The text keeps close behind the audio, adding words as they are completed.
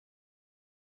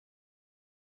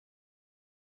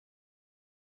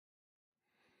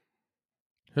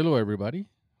Hello, everybody.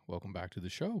 Welcome back to the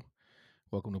show.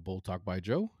 Welcome to Bull Talk by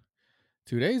Joe.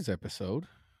 Today's episode,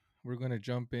 we're going to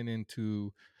jump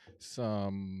into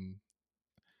some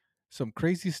some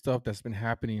crazy stuff that's been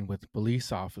happening with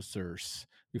police officers.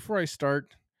 Before I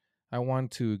start, I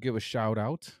want to give a shout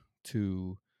out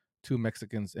to two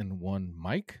Mexicans and one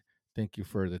Mike. Thank you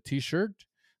for the T-shirt,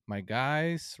 my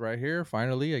guys, right here.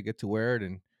 Finally, I get to wear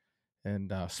it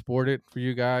and sport it for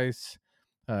you guys.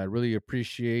 I really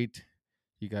appreciate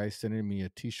you guys sending me a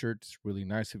T-shirt. It's really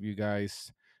nice of you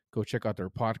guys. Go check out their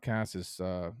podcast. It's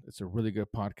a really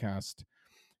good podcast,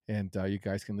 and you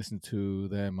guys can listen to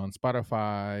them on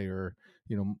Spotify or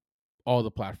you know all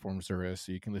the platforms there is.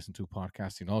 So you can listen to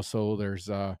podcasting. Also, there's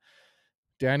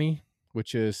Danny,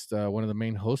 which is one of the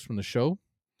main hosts from the show.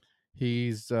 He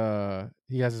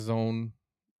has his own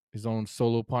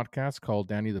solo podcast called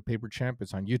Danny the Paper Champ.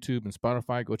 It's on YouTube and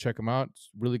Spotify. Go check him out. It's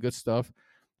really good stuff.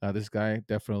 This guy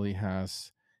definitely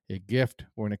has a gift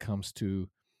when it comes to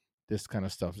this kind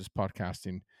of stuff, this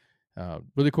podcasting.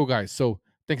 Really cool guys. So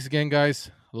thanks again,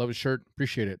 guys. I love his shirt.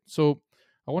 Appreciate it. So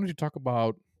I wanted to talk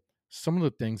about some of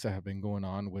the things that have been going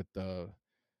on with the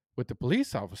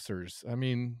police officers. I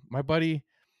mean, my buddy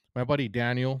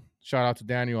Daniel. Shout out to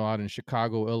Daniel out in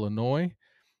Chicago, Illinois.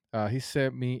 He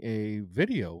sent me a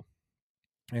video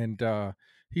and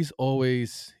he's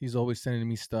always sending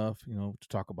me stuff, to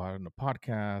talk about in the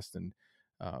podcast and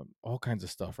all kinds of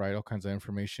stuff, right? All kinds of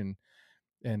information,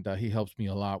 and he helps me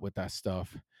a lot with that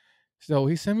stuff. So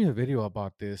he sent me a video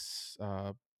about this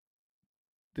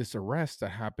arrest that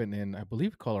happened in, I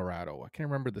believe, Colorado. I can't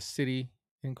remember the city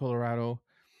in Colorado,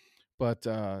 but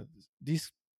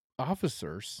these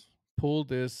officers pulled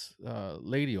this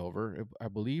lady over. I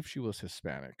believe she was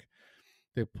Hispanic.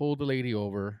 They pulled the lady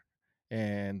over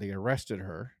and they arrested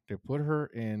her. They put her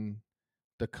in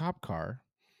the cop car,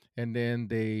 and then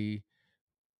they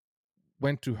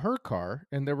went to her car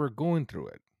and they were going through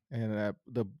it. And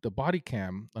the body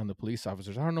cam on the police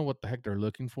officers, I don't know what the heck they're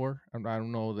looking for. I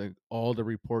don't know all the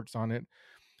reports on it,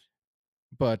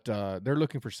 but they're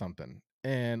looking for something.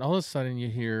 And all of a sudden, you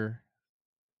hear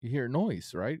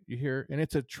noise, right? You hear, and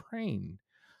it's a train.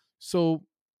 So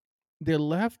they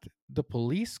left the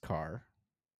police car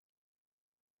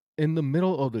in the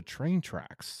middle of the train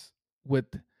tracks with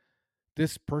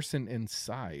this person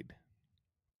inside.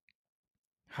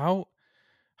 How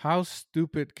how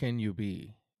stupid can you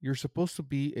be? You're supposed to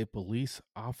be a police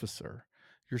officer.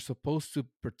 You're supposed to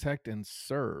protect and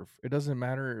serve. It doesn't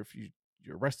matter if you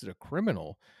arrested a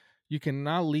criminal. You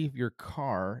cannot leave your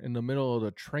car in the middle of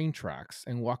the train tracks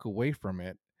and walk away from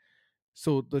it.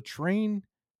 So the train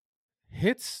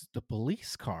hits the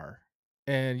police car,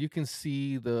 and you can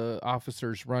see the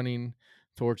officers running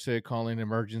towards it, calling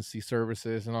emergency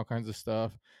services and all kinds of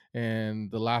stuff.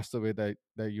 And the last of it that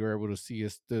you're able to see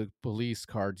is the police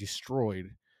car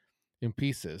destroyed in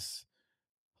pieces.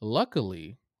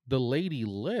 Luckily, the lady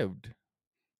lived.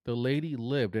 The lady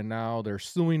lived, and now they're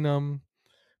suing them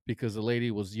because the lady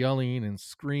was yelling and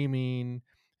screaming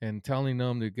and telling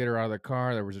them to get her out of the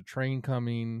car. There was a train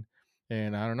coming,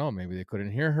 and I don't know, maybe they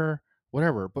couldn't hear her,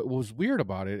 whatever. But what was weird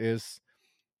about it is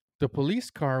the police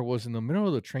car was in the middle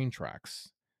of the train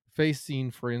tracks,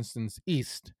 facing, for instance,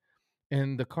 east.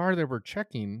 And the car that we're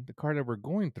checking, the car that we're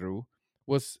going through,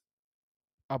 was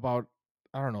about,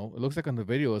 I don't know, it looks like on the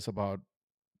video it's about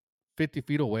 50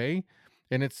 feet away,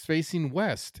 and it's facing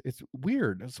west. It's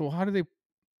weird. So how do they,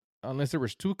 unless there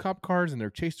was two cop cars and they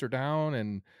chased her down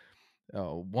and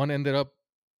one ended up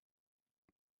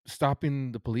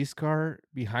stopping the police car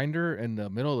behind her in the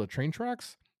middle of the train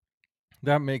tracks?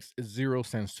 That makes zero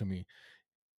sense to me.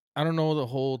 I don't know the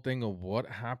whole thing of what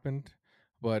happened,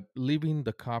 but leaving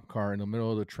the cop car in the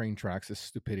middle of the train tracks is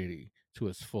stupidity to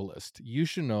its fullest. You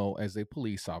should know, as a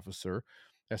police officer,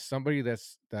 as somebody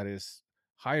that is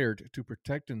hired to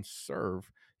protect and serve,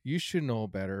 you should know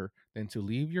better than to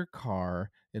leave your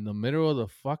car in the middle of the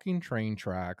fucking train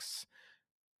tracks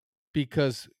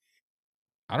because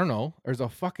I don't know, there's a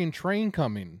fucking train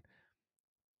coming.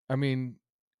 I mean,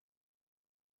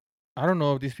 I don't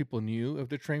know if these people knew if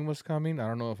the train was coming. I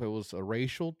don't know if it was a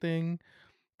racial thing,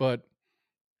 but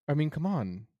I mean, come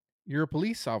on. You're a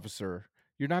police officer.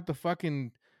 You're not the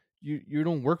fucking you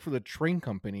don't work for the train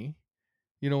company.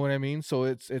 You know what I mean? So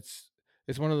it's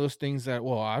one of those things that,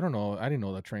 well, I don't know. I didn't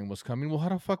know the train was coming. Well, how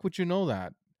the fuck would you know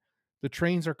that? The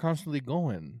trains are constantly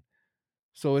going.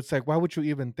 So it's like, why would you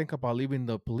even think about leaving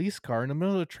the police car in the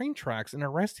middle of the train tracks and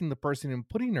arresting the person and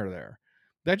putting her there?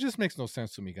 That just makes no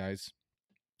sense to me, guys.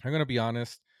 I'm gonna be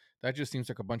honest. That just seems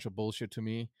like a bunch of bullshit to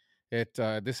me. It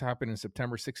This happened in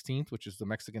September 16th, which is the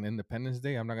Mexican Independence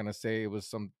Day. I'm not gonna say it was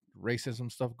some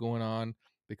racism stuff going on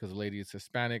because the lady is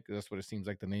Hispanic. That's what it seems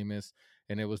like the name is,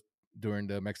 and it was during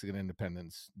the Mexican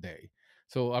Independence Day.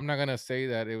 So I'm not gonna say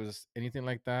that it was anything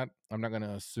like that. I'm not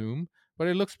gonna assume, but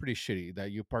it looks pretty shitty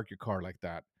that you park your car like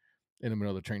that in the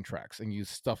middle of the train tracks and you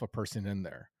stuff a person in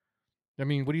there. I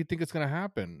mean, what do you think is gonna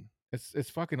happen? It's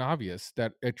fucking obvious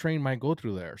that a train might go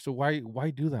through there. So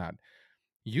why do that?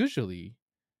 Usually,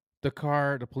 the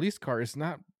police car, is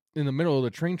not in the middle of the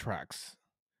train tracks.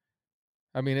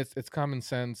 I mean, it's common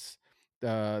sense.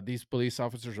 These police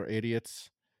officers are idiots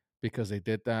because they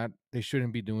did that. They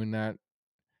shouldn't be doing that.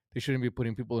 They shouldn't be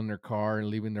putting people in their car and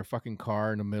leaving their fucking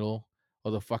car in the middle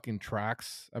of the fucking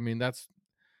tracks. I mean, that's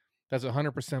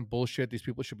 100% bullshit. These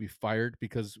people should be fired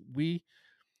because we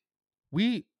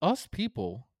us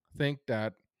people think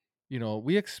that,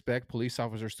 we expect police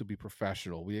officers to be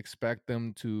professional. We expect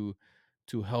them to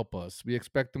help us. We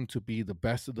expect them to be the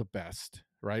best of the best,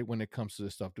 right? When it comes to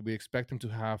this stuff, do we expect them to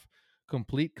have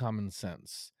complete common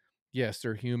sense? Yes,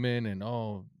 they're human, and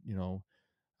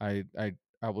I I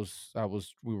I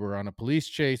was we were on a police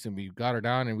chase and we got her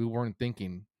down and we weren't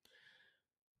thinking.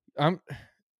 Um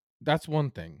that's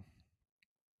one thing.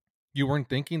 You weren't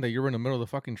thinking that you were in the middle of the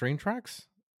fucking train tracks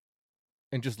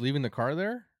and just leaving the car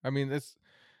there? I mean, that's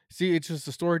see, it's just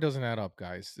the story doesn't add up,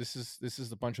 guys. This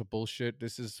is a bunch of bullshit.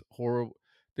 This is horrible.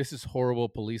 This is horrible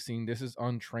policing. This is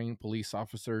untrained police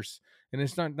officers, and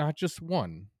it's not just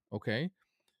one. Okay,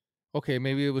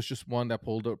 maybe it was just one that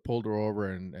pulled her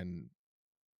over, and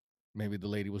maybe the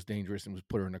lady was dangerous and was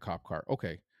put her in a cop car.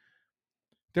 Okay,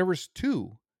 there was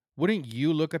two. Wouldn't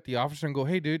you look at the officer and go,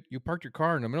 "Hey, dude, you parked your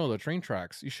car in the middle of the train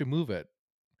tracks. You should move it."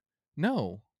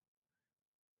 No.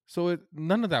 So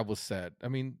none of that was said. I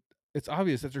mean, it's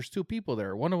obvious that there's two people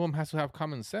there. One of them has to have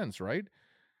common sense, right?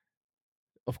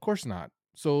 Of course not.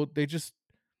 So they just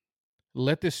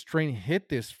let this train hit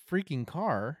this freaking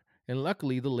car, and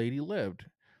luckily the lady lived.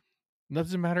 It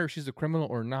doesn't matter if she's a criminal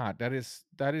or not. That is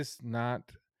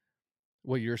not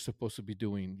what you're supposed to be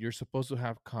doing. You're supposed to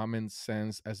have common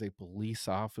sense as a police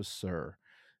officer.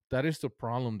 That is the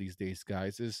problem these days,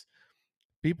 guys. Is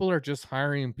people are just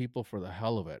hiring people for the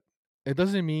hell of it. It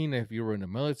doesn't mean if you were in the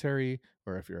military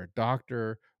or if you're a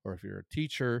doctor or if you're a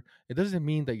teacher, it doesn't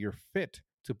mean that you're fit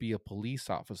to be a police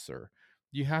officer.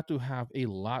 You have to have a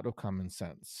lot of common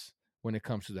sense when it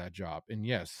comes to that job. And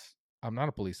yes, I'm not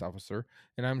a police officer,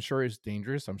 and I'm sure it's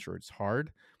dangerous. I'm sure it's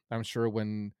hard. I'm sure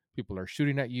when people are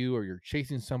shooting at you or you're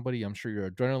chasing somebody, I'm sure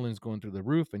your adrenaline's going through the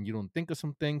roof and you don't think of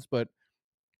some things, but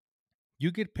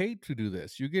you get paid to do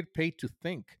this. You get paid to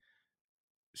think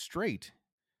straight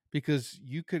because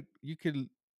you could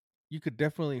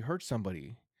definitely hurt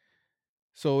somebody.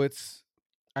 So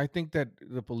I think that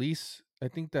police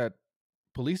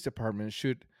departments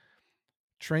should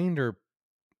train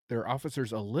their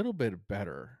officers a little bit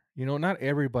better. Not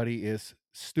everybody is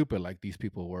stupid like these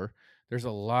people were. There's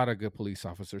a lot of good police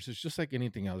officers. It's just like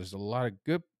anything else. There's a lot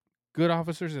of good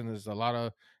officers, and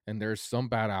there's some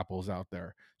bad apples out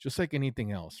there. Just like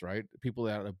anything else, right? People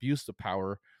that abuse the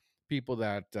power, people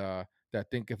that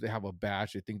think if they have a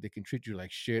badge, they think they can treat you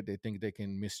like shit. They think they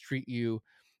can mistreat you,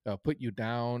 put you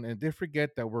down, and they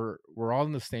forget that we're all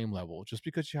in the same level. Just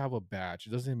because you have a badge,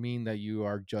 it doesn't mean that you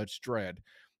are Judge Dredd.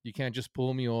 You can't just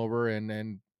pull me over and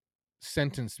then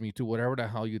sentence me to whatever the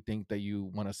hell you think that you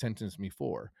want to sentence me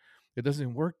for. It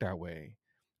doesn't work that way.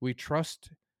 We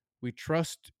trust we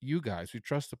trust you guys. We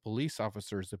trust the police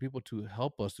officers, the people to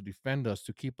help us, to defend us,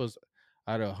 to keep us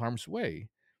out of harm's way.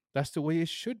 That's the way it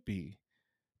should be.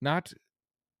 Not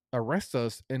arrest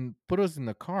us and put us in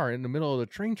the car in the middle of the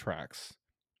train tracks.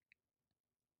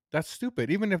 That's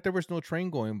stupid. Even if there was no train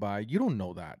going by, you don't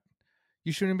know that.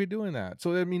 You shouldn't be doing that.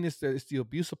 So I mean, it's the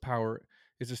abuse of power.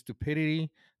 It's the stupidity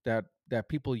that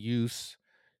people use.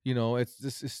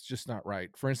 It's just not right.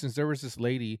 For instance, there was this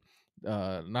lady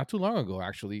not too long ago,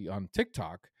 actually, on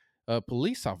TikTok, a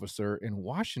police officer in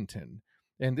Washington,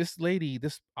 and this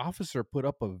officer put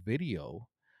up a video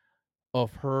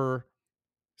of her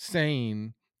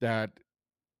saying that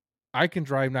I can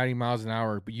drive 90 miles an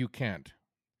hour, but you can't.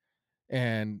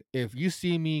 And if you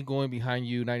see me going behind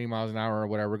you 90 miles an hour or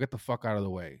whatever, get the fuck out of the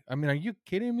way. I mean, are you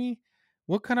kidding me?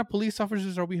 What kind of police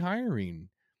officers are we hiring?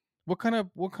 What kind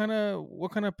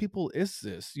of people is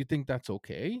this? You think that's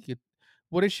okay?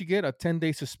 What did she get? A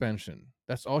 10-day suspension.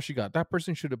 That's all she got. That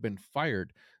person should have been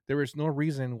fired. There is no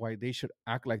reason why they should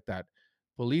act like that.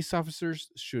 Police officers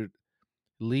should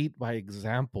lead by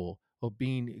example of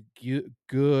being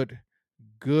good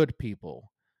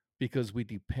people because we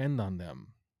depend on them.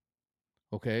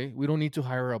 Okay, we don't need to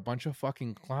hire a bunch of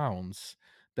fucking clowns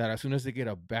that as soon as they get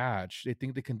a badge, they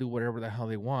think they can do whatever the hell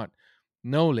they want.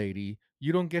 No, lady,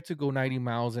 you don't get to go 90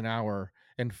 miles an hour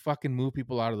and fucking move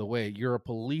people out of the way. You're a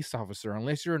police officer.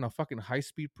 Unless you're in a fucking high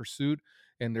speed pursuit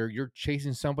and you're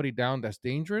chasing somebody down that's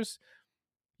dangerous,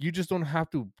 you just don't have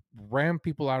to ram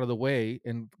people out of the way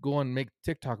and go and make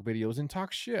TikTok videos and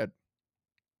talk shit.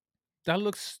 That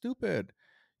looks stupid.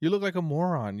 You look like a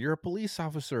moron. You're a police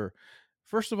officer.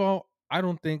 First of all, I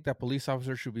don't think that police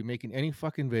officers should be making any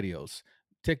fucking videos,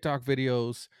 TikTok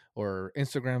videos or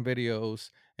Instagram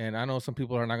videos. And I know some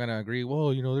people are not going to agree.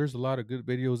 Well, there's a lot of good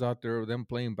videos out there of them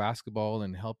playing basketball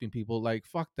and helping people. Like,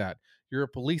 fuck that. You're a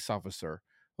police officer.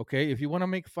 Okay. If you want to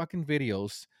make fucking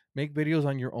videos, make videos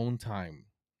on your own time.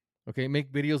 Okay.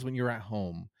 Make videos when you're at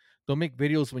home. Don't make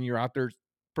videos when you're out there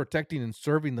protecting and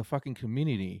serving the fucking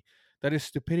community. That is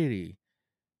stupidity.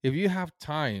 If you have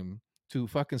time to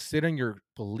fucking sit in your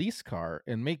police car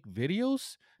and make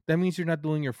videos, that means you're not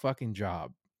doing your fucking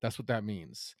job. That's what that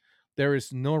means. There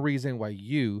is no reason why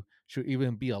you should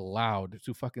even be allowed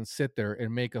to fucking sit there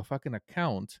and make a fucking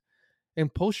account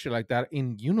and post shit like that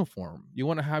in uniform. You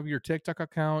want to have your TikTok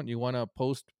account, you want to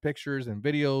post pictures and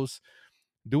videos,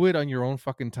 do it on your own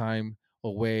fucking time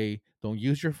away. Don't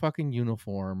use your fucking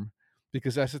uniform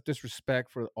because that's a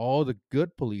disrespect for all the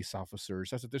good police officers.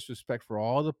 That's a disrespect for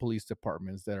all the police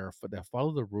departments that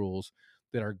follow the rules,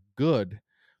 that are good.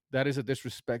 That is a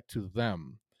disrespect to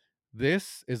them.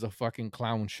 This is a fucking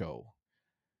clown show.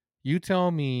 You tell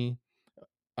me.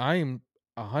 I am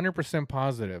 100%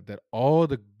 positive that all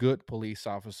the good police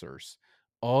officers,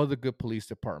 all the good police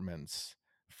departments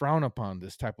frown upon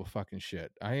this type of fucking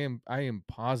shit. I am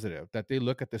positive that they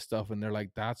look at this stuff and they're like,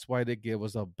 that's why they give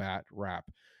us a bad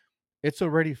rap. It's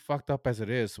already fucked up as it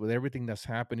is with everything that's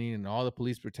happening and all the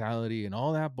police brutality and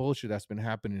all that bullshit that's been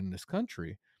happening in this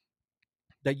country.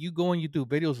 That you go and you do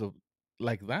videos of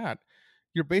like that,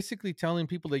 you're basically telling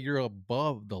people that you're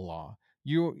above the law.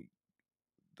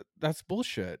 That's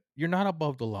bullshit. You're not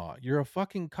above the law. You're a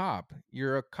fucking cop.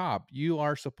 You're a cop.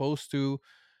 You're supposed to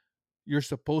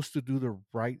do the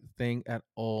right thing at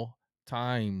all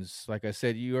times. Like I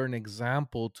said, you are an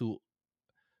example to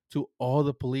all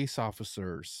the police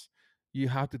officers. You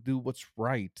have to do what's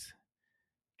right.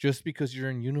 Just because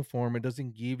you're in uniform, it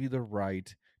doesn't give you the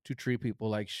right to treat people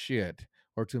like shit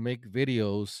or to make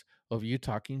videos of you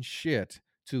talking shit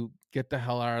to get the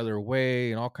hell out of their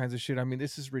way and all kinds of shit. I mean,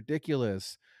 this is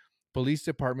ridiculous. Police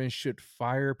departments should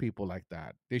fire people like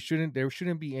that. There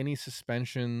shouldn't be any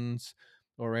suspensions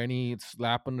or any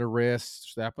slap on the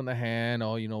wrist, slap on the hand.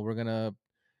 Oh, we're gonna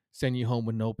send you home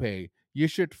with no pay. You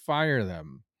should fire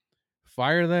them.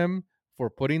 Fire them for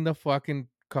putting the fucking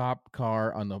cop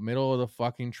car on the middle of the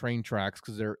fucking train tracks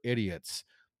because they're idiots.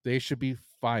 They should be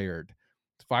fired.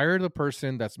 Fire the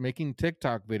person that's making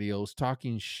TikTok videos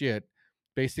talking shit,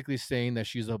 basically saying that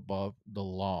she's above the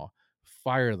law.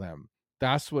 Fire them.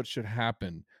 That's what should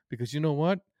happen. Because you know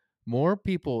what? More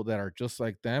people that are just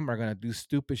like them are gonna do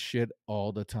stupid shit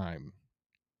all the time.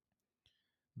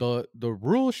 The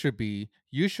rule should be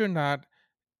you should not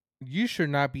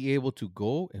be able to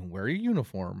go and wear a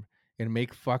uniform and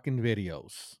make fucking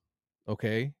videos.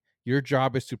 Okay? Your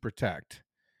job is to protect.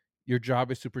 Your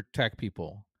job is to protect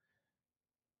people.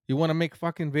 You want to make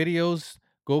fucking videos?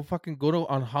 Go to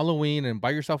on Halloween and buy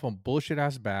yourself a bullshit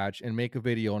ass badge and make a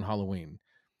video on Halloween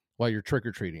while you're trick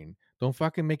or treating. Don't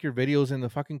fucking make your videos in the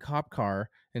fucking cop car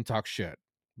and talk shit.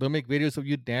 Don't make videos of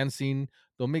you dancing.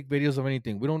 Don't make videos of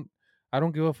anything. I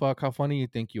don't give a fuck how funny you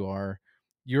think you are.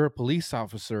 You're a police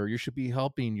officer. You should be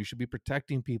helping. You should be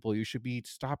protecting people. You should be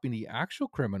stopping the actual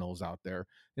criminals out there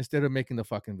instead of making the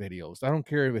fucking videos. I don't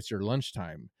care if it's your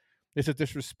lunchtime. It's a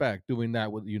disrespect doing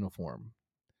that with uniform.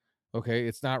 Okay,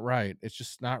 it's not right. It's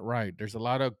just not right. There's a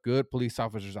lot of good police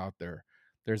officers out there.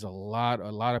 There's a lot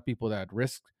of people that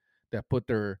put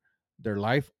their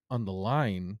life on the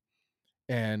line,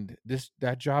 and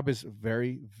that job is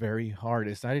very very hard.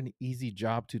 It's not an easy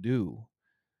job to do.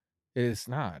 It's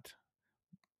not.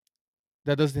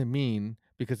 That doesn't mean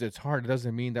because it's hard, it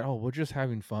doesn't mean that, oh, we're just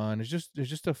having fun. It's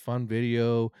just a fun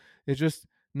video. It's just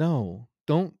no.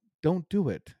 Don't do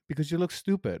it because you look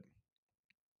stupid.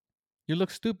 You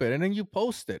look stupid, and then you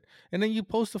post it, and then you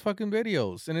post the fucking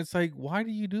videos, and it's like, why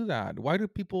do you do that? Why do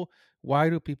people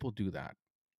do that?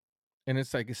 And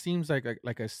it's like it seems like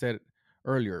I said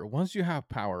earlier, once you have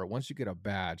power, once you get a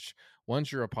badge,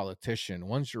 once you're a politician,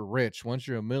 once you're rich, once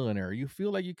you're a millionaire, you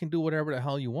feel like you can do whatever the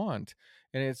hell you want,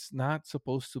 and it's not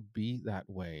supposed to be that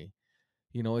way.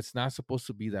 It's not supposed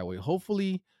to be that way.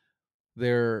 Hopefully,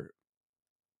 they're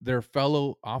their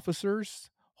fellow officers,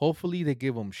 hopefully they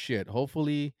give them shit.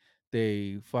 Hopefully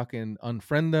they fucking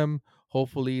unfriend them.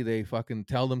 Hopefully they fucking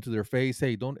tell them to their face,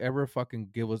 hey, don't ever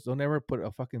put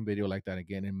a fucking video like that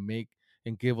again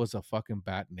and give us a fucking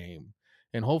bad name.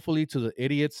 And hopefully, to the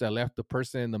idiots that left the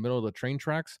person in the middle of the train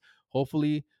tracks,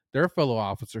 hopefully their fellow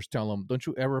officers tell them, don't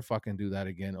you ever fucking do that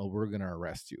again, or we're going to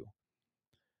arrest you.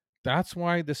 That's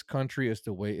why this country is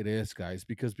the way it is, guys.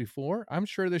 Because before, I'm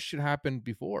sure this shit happened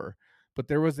before, but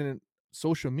there wasn't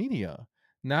social media.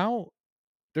 Now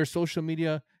there's social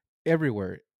media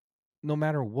everywhere. No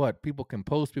matter what, people can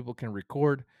post, people can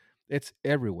record. It's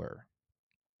everywhere.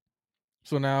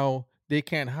 So now they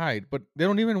can't hide, but they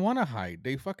don't even want to hide.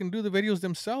 They fucking do the videos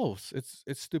themselves.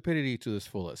 It's stupidity to this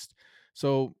fullest.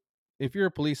 So if you're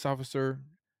a police officer,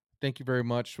 thank you very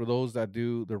much. For those that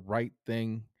do the right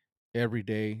thing every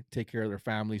day, take care of their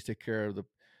families, take care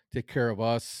of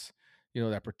us,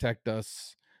 that protect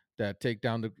us, that take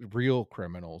down the real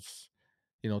criminals.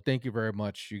 Thank you very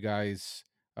much. You guys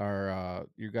are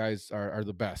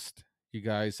the best. You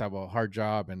guys have a hard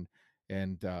job, and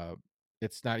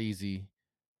it's not easy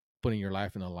putting your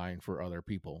life in the line for other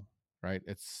people, right?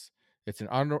 It's an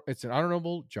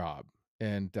honorable job,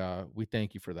 and we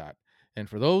thank you for that. And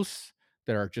for those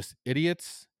that are just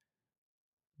idiots,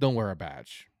 don't wear a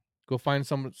badge. Go find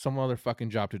some other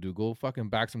fucking job to do. Go fucking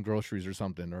bag some groceries or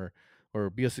something, or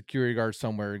be a security guard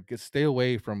somewhere. Stay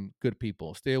away from good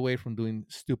people. Stay away from doing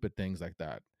stupid things like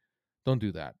that. Don't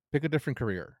do that. Pick a different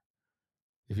career.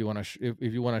 If you want to,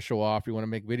 if you want to show off, you want to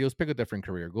make videos, pick a different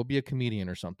career. Go be a comedian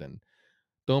or something.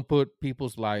 Don't put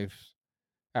people's lives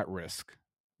at risk.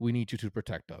 We need you to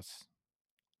protect us.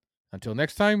 Until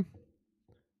next time,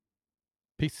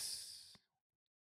 peace.